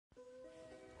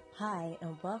Hi,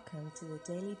 and welcome to the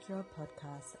Daily Draw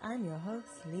Podcast. I'm your host,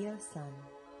 Leo Sun.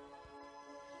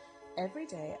 Every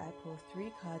day, I pull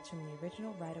 3 cards from the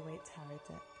original Rider-Waite Tarot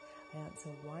deck. I answer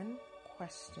one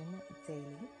question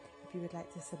daily. If you would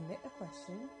like to submit a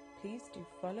question, please do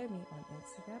follow me on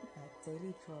Instagram at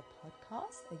Daily Draw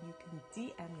Podcast, and you can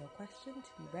DM your question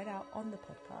to be read out on the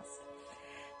podcast.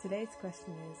 Today's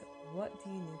question is, what do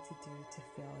you need to do to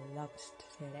feel loved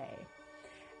today?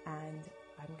 And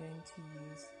I'm going to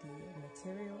use the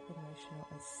material, emotional,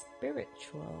 and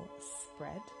spiritual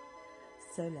spread.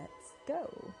 So let's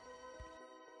go.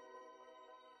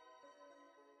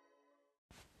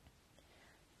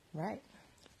 Right.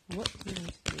 What do you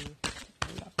need to do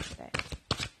to love today?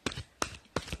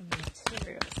 On the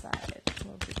material side,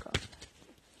 what have we got?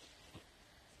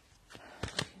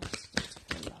 What do you need to do to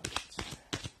feel loved?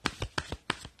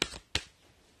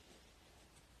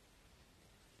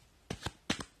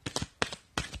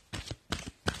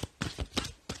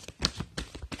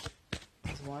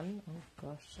 There's one. Oh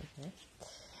gosh, okay.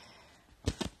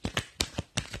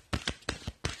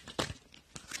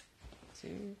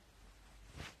 2.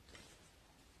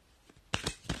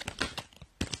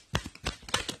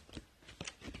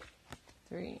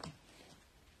 3.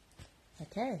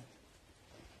 Okay,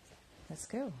 let's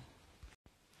go.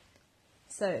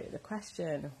 So the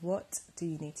question, what do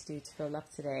you need to do to feel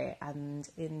loved today? And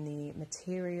in the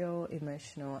material,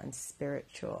 emotional, and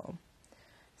spiritual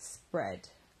spread.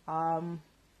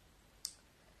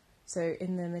 So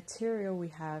in the material, we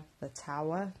have the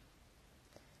Tower.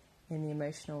 In the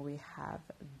emotional, we have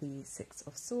the 6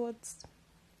 of Swords.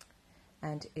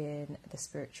 And in the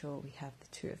spiritual, we have the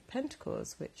 2 of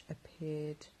Pentacles, which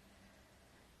appeared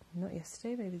not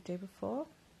yesterday, maybe the day before.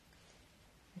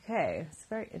 Okay, it's a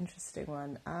very interesting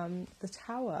one. The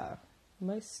Tower,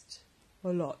 a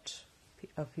lot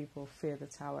of people fear the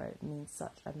Tower. It means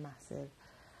such a massive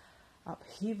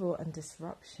upheaval and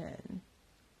disruption.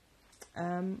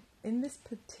 In this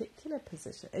particular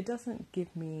position, it doesn't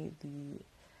give me the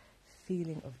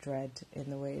feeling of dread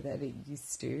in the way that it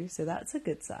used to, so that's a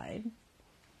good sign.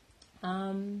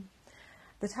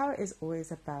 The Tower is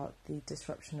always about the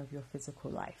disruption of your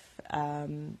physical life.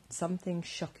 Something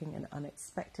shocking and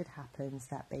unexpected happens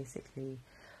that basically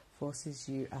forces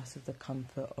you out of the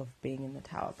comfort of being in the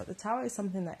Tower. But the Tower is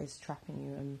something that is trapping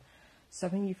you and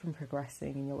stopping you from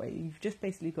progressing in your way. You've just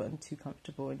basically gotten too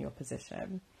comfortable in your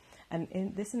position. And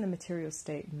in the material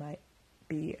state might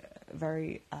be a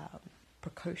very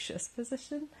precocious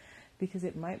position, because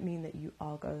it might mean that you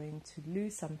are going to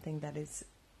lose something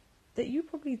that you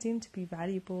probably deem to be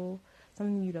valuable,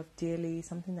 something you love dearly,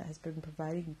 something that has been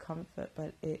providing you comfort,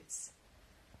 but it's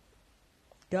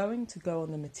going to go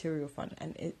on the material front.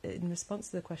 And in response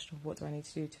to the question of what do I need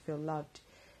to do to feel loved,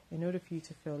 in order for you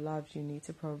to feel loved, you need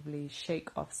to probably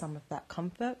shake off some of that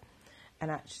comfort and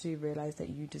actually realize that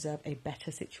you deserve a better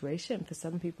situation. For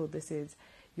some people, this is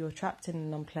you're trapped in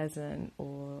an unpleasant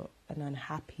or an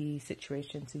unhappy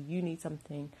situation, so you need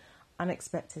something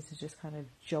unexpected to just kind of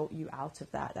jolt you out of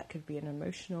that. That could be an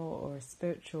emotional or a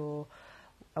spiritual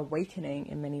awakening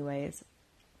in many ways.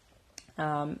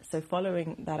 So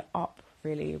following that up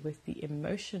really with the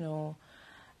emotional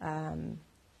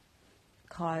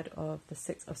card of the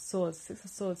 6 of Swords. 6 of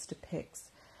Swords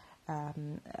depicts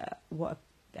what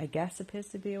I guess appears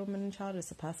to be a woman and child. It's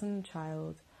a person and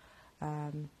child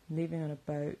leaving on a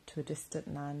boat to a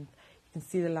distant land. You can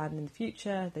see the land in the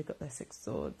future. They've got their 6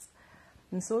 swords.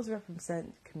 And swords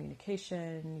represent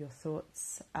communication, your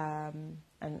thoughts, and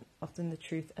often the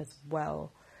truth as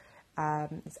well.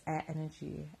 It's air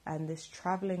energy. And this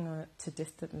traveling to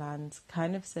distant lands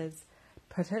kind of says,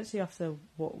 potentially after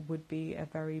what would be a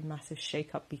very massive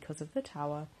shake-up because of the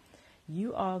Tower,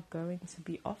 you are going to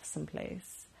be off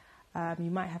someplace.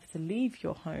 You might have to leave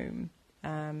your home.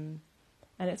 And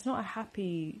it's not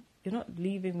you're not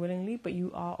leaving willingly, but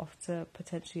you are off to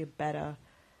potentially a better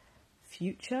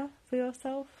future for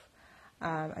yourself,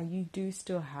 and you do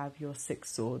still have your 6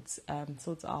 swords.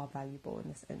 Swords are valuable in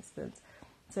this instance.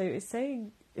 So it's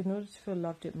saying in order to feel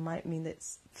loved, it might mean that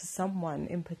for someone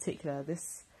in particular,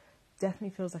 this definitely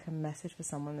feels like a message for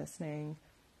someone listening.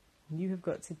 You have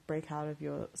got to break out of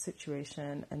your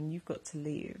situation and you've got to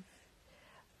leave.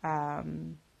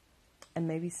 And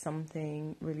maybe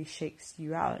something really shakes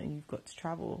you out and you've got to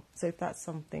travel. So if that's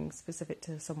something specific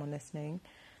to someone listening,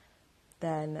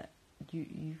 then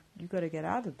you've got to get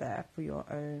out of there for your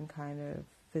own kind of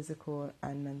physical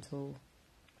and mental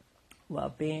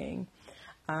well-being.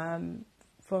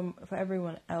 For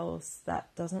everyone else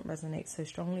that doesn't resonate so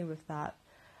strongly with that,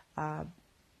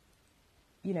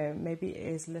 maybe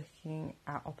it is looking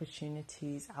at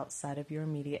opportunities outside of your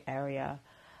immediate area.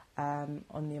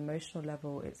 On the emotional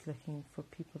level, it's looking for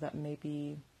people that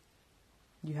maybe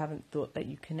you haven't thought that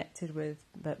you connected with,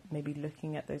 but maybe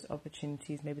looking at those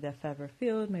opportunities, maybe they're further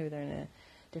afield, maybe they're in a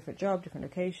different job, different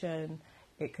location.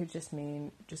 It could just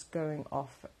mean just going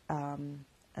off and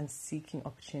seeking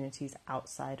opportunities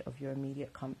outside of your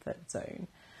immediate comfort zone.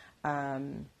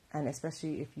 And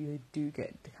especially if you do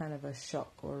get kind of a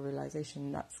shock or a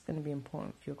realization, that's going to be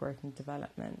important for your growth and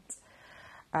development,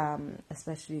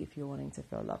 especially if you're wanting to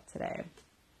feel loved today.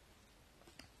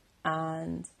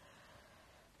 And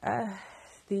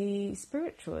the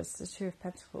spiritual is the Two of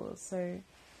Pentacles. So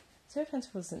Two of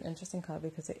Pentacles is an interesting card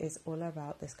because it is all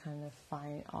about this kind of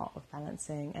fine art of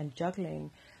balancing and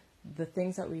juggling the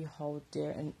things that we hold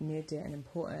dear and near, dear and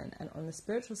important. And on the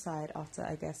spiritual side, after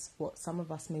I guess what some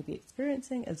of us may be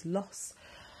experiencing as loss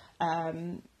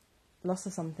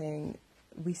of something,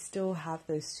 we still have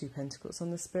those two pentacles. On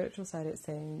the spiritual side, it's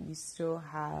saying you still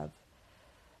have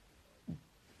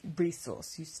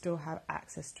resource, you still have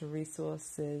access to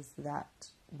resources that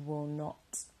will not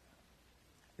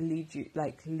leave you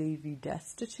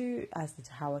destitute, as the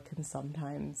Tower can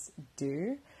sometimes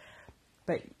do.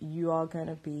 But you are going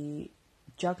to be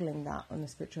juggling that on the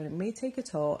spiritual. And it may take a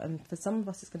toll, and for some of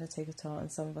us it's going to take a toll,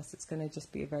 and some of us it's going to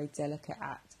just be a very delicate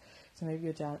act. So maybe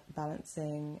you're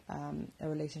balancing a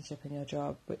relationship in your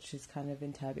job, which is kind of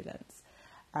in turbulence.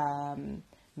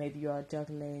 Maybe you are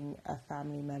juggling a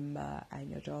family member and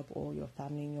your job, or your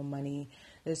family and your money.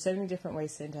 There's so many different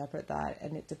ways to interpret that,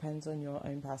 and it depends on your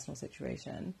own personal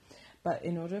situation. But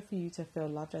in order for you to feel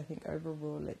loved, I think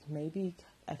overall it may be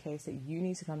a case that you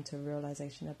need to come to a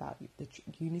realization about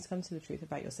you need to come to the truth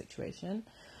about your situation,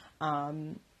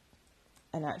 and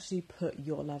actually put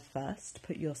your love first,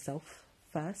 put yourself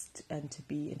first, and to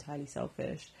be entirely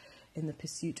selfish in the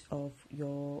pursuit of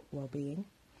your well-being.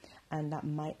 And that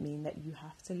might mean that you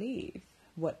have to leave,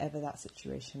 whatever that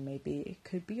situation may be. It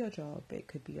could be your job, it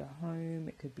could be your home,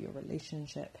 it could be your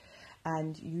relationship,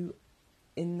 and you,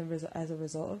 as a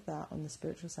result of that, on the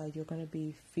spiritual side, you're going to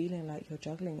be feeling like you're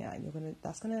juggling it, and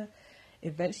that's going to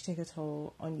eventually take a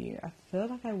toll on you. I feel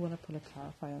like I want to pull a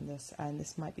clarify on this, and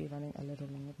this might be running a little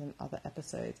longer than other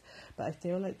episodes, but I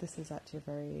feel like this is actually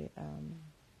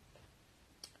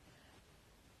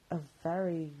a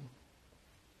very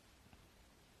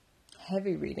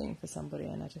heavy reading for somebody,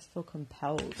 and I just feel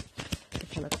compelled to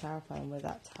pull a clarify on where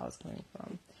that Tower's coming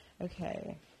from.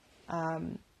 Okay.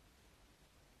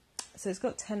 So it's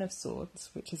got 10 of Swords,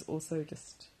 which is also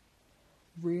just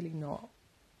really not,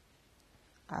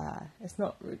 it's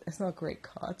not a great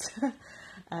card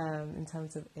in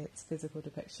terms of its physical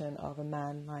depiction of a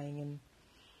man lying in,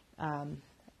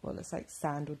 well, it's like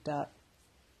sand or dirt,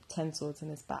 10 swords in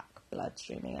his back, blood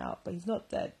streaming out, but he's not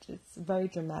dead. It's a very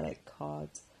dramatic card.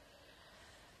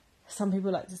 Some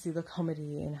people like to see the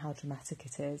comedy in how dramatic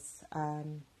it is,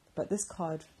 but this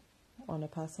card, on a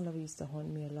personal level, used to haunt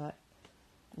me a lot.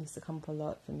 Used to come up a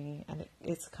lot for me, and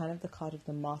it's kind of the card of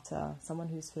the martyr, someone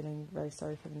who's feeling very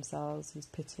sorry for themselves, who's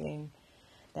pitying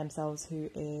themselves, who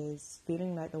is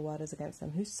feeling like the world is against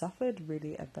them, who suffered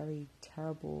really a very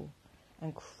terrible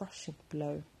and crushing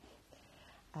blow,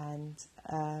 and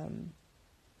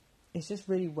it's just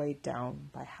really weighed down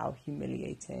by how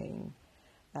humiliating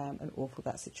and awful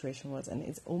that situation was, and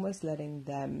it's almost letting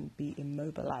them be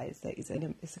immobilized.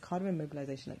 It's a card of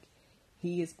immobilization, like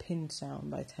he is pinned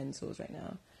down by 10 swords right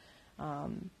now.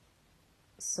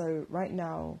 So right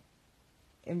now,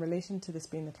 in relation to this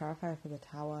being the clarifier for the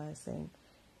Tower, saying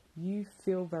you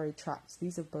feel very trapped.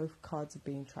 These are both cards of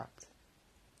being trapped.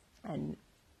 And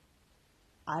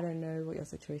I don't know what your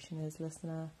situation is,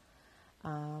 listener.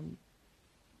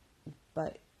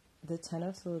 But the 10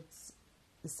 of Swords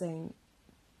is saying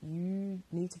you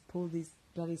need to pull these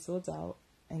bloody swords out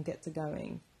and get to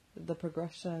going. The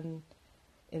progression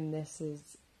in this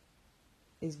is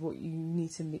what you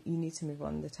need to move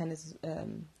on. The 10 is are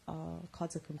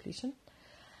cards of completion.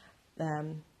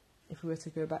 If we were to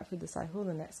go back through the cycle,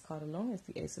 the next card along is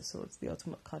the Ace of Swords, the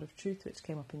ultimate card of truth, which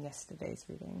came up in yesterday's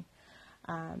reading.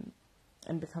 And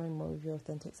becoming more of your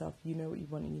authentic self. You know what you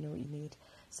want and you know what you need.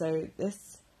 So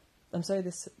this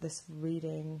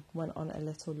reading went on a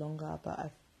little longer,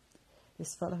 but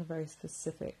this felt like a very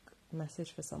specific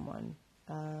message for someone.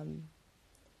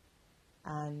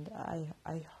 And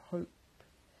I hope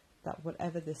that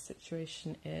whatever this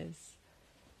situation is,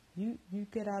 you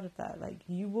get out of that. Like,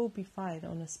 you will be fine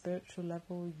on a spiritual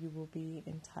level. You will be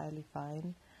entirely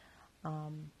fine.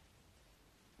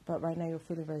 But right now you're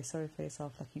feeling very sorry for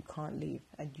yourself, like you can't leave,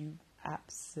 and you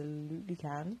absolutely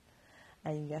can.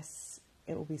 And yes,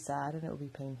 it will be sad and it will be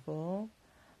painful,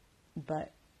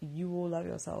 but you will love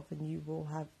yourself and you will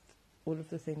have all of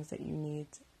the things that you need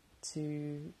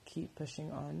to keep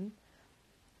pushing on.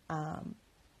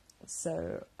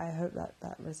 So I hope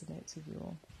that resonates with you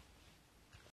all.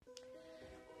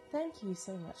 Thank you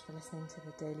so much for listening to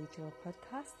the Daily Draw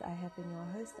podcast. I have been your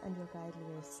host and your guide,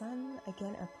 Lewis Sun.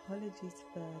 Again, apologies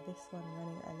for this one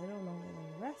running a little longer than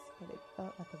the rest, but it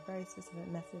felt like a very specific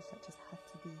message that just had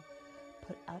to be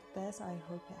put out there, so I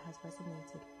hope it has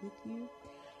resonated with you.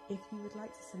 If you would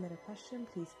like to submit a question,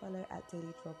 please follow at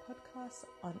Daily Draw Podcast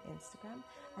on Instagram,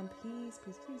 and please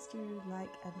do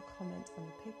like and comment on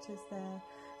the pictures there.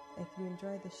 If you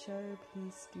enjoy the show,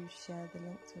 please do share the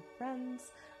links with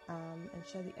friends, and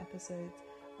share the episodes.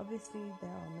 Obviously, there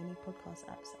are many podcast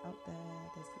apps out there.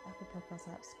 There's the Apple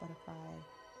Podcast app, Spotify,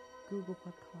 Google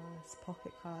Podcasts,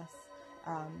 Pocket Casts,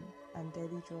 and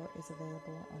Daily Draw is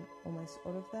available on almost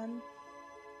all of them.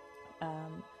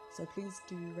 So please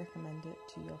do recommend it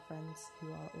to your friends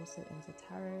who are also into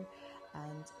tarot,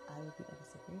 and I will be ever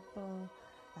so grateful.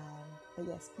 But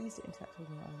yes, please do interact with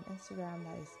me on Instagram.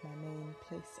 That is my main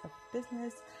place of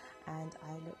business, and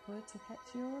I look forward to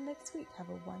catching you all next week. Have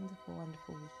a wonderful,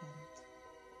 wonderful weekend.